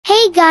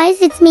Hey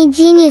guys, it's me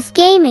Genius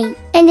Gaming,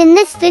 and in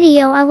this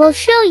video I will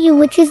show you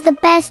which is the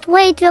best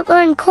way to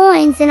earn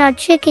coins in our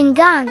chicken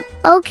gun.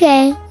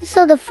 Okay,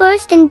 so the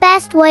first and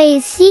best way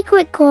is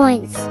secret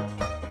coins.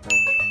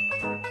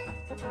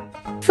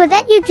 For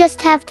that you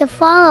just have to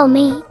follow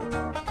me.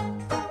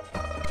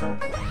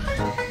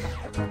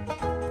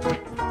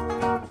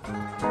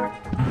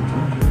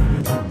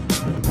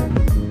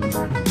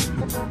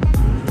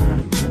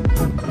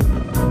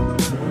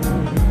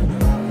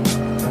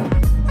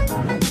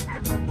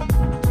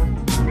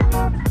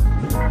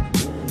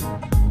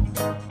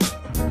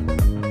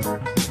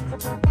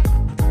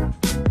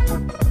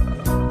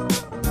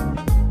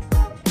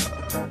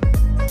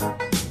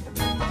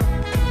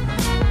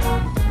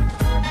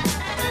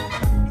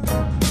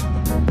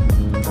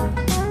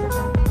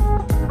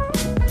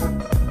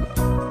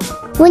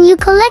 When you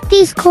collect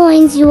these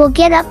coins, you will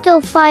get up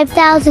to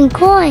 5,000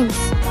 coins.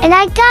 And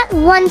I got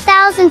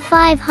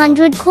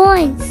 1,500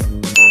 coins.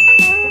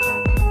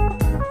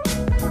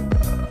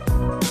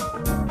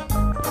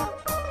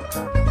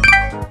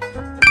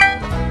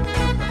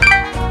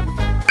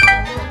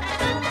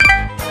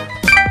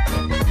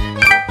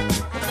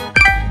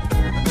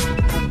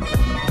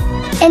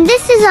 And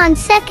this is on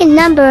second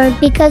number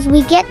because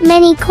we get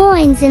many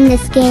coins in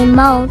this game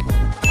mode.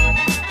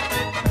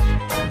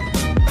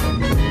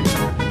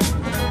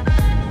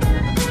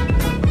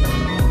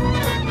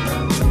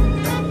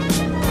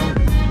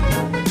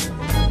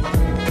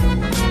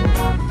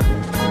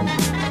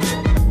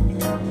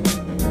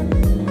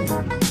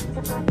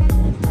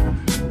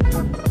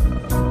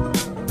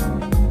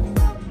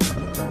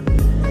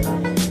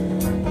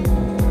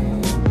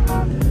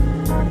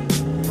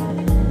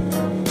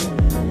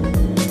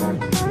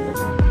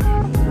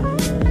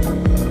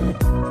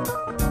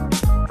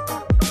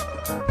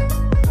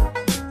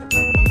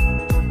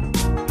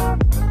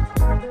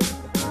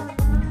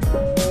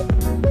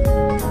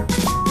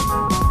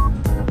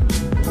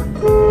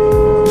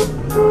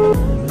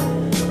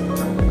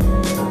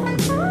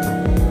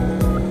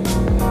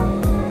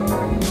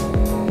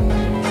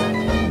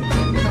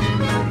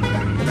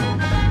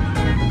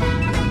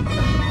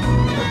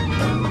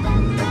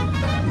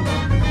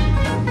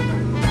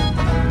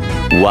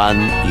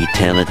 One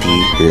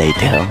eternity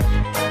later.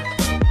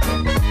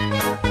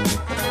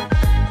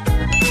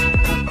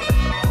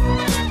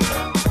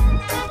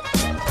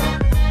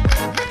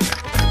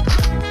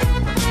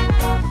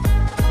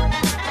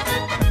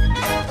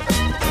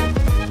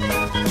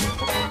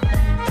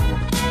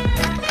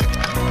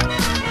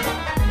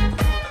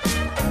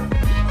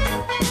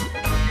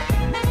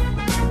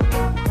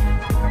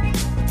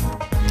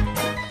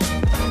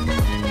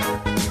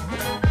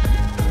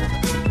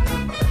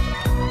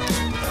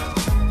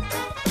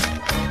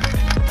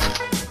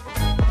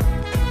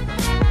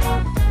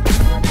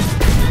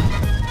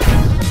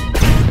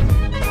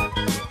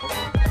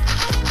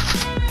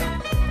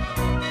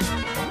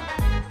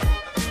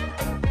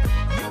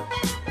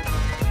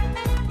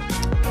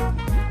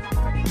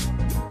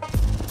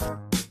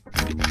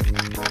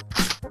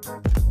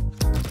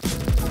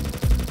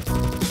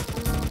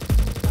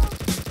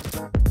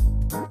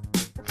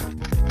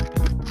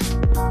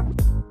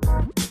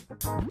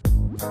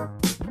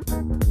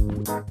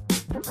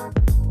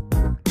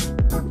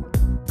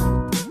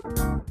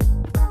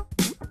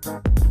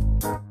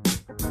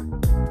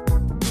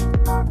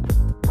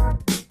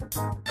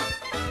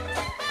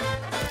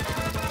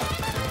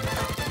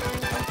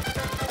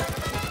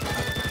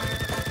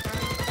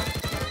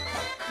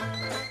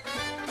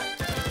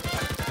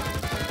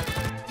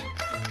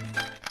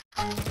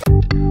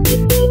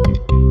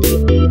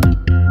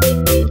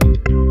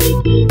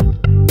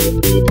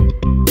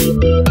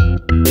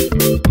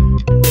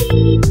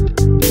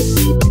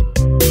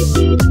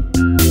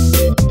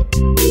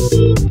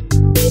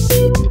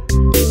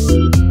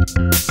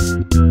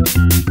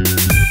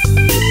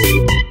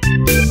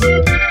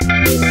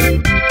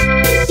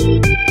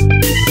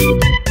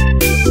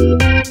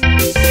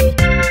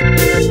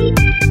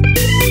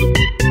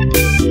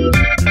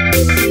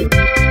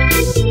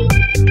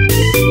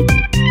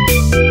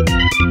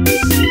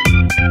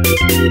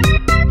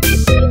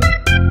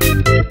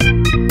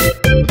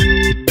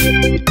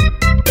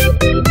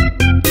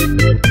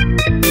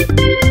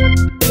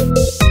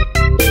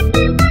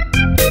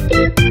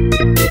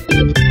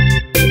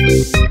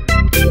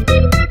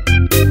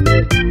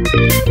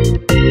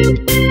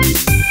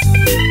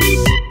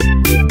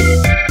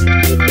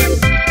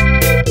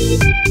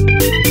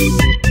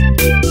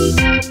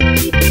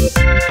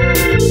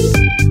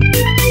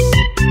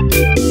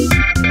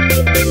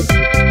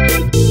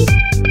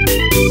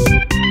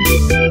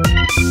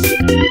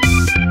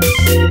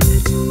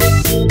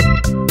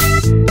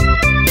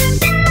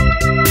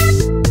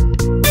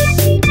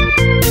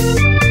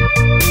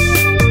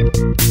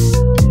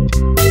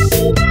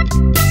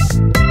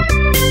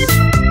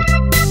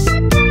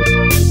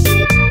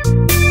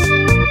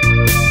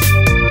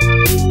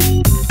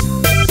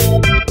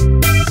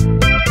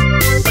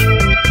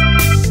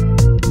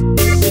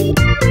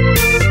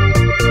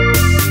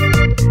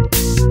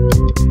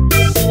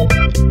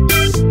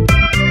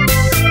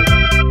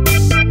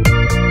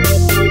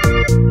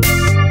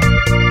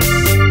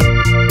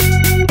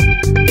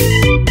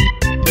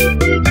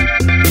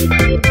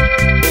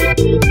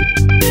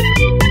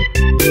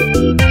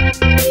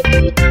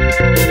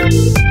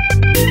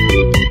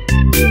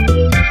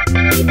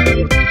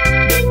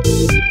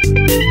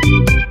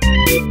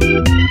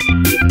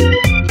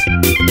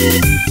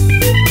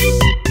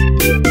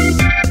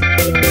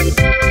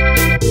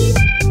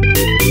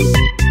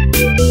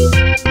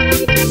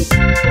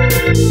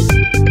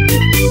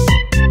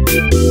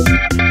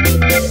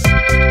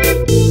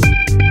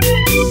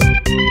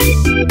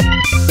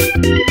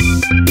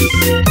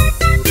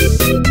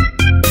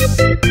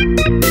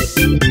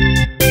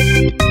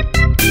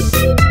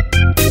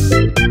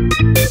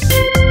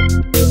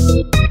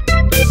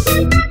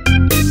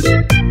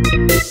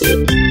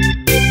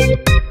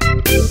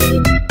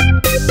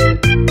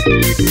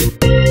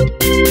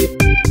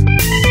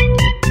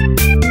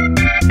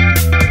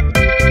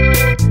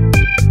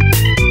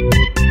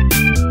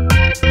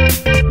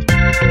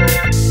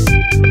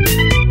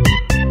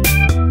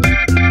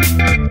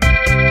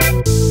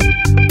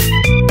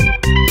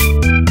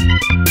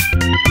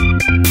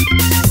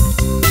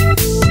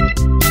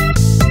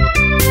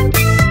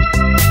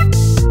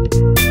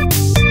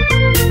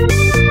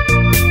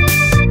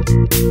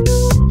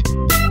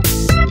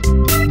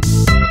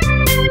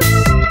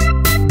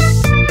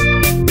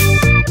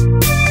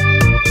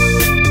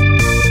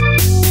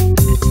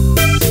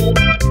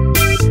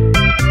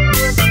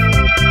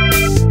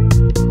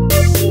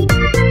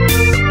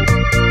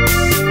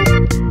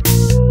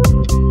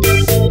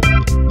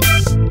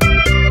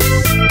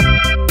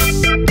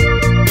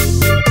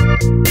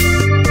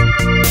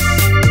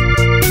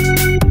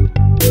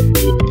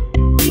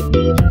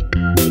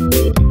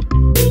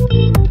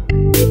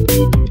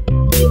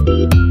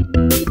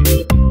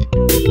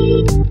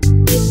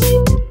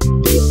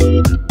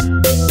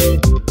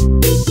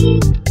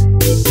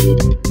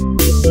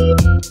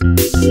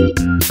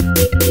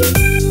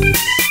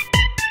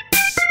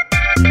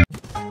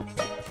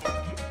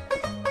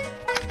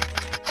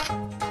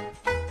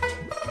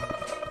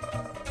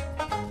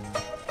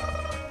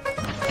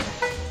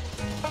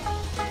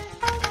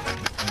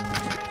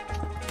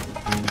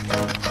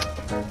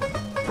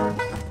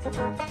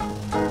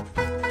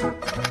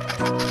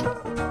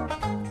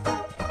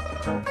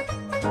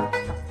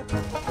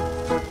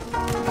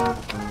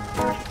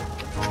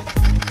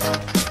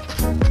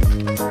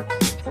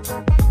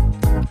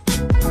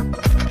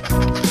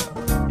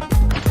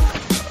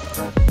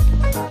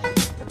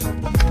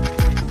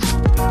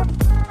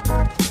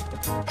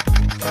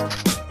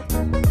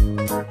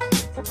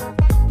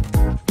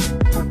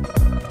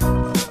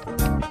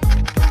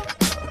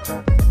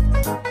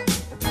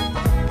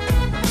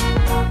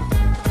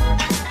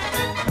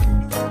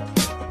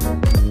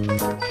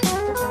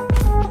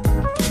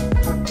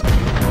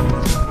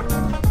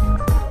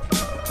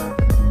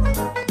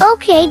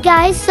 Okay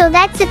guys, so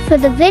that's it for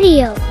the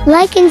video.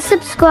 Like and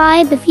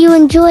subscribe if you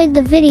enjoyed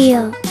the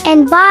video.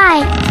 And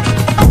bye!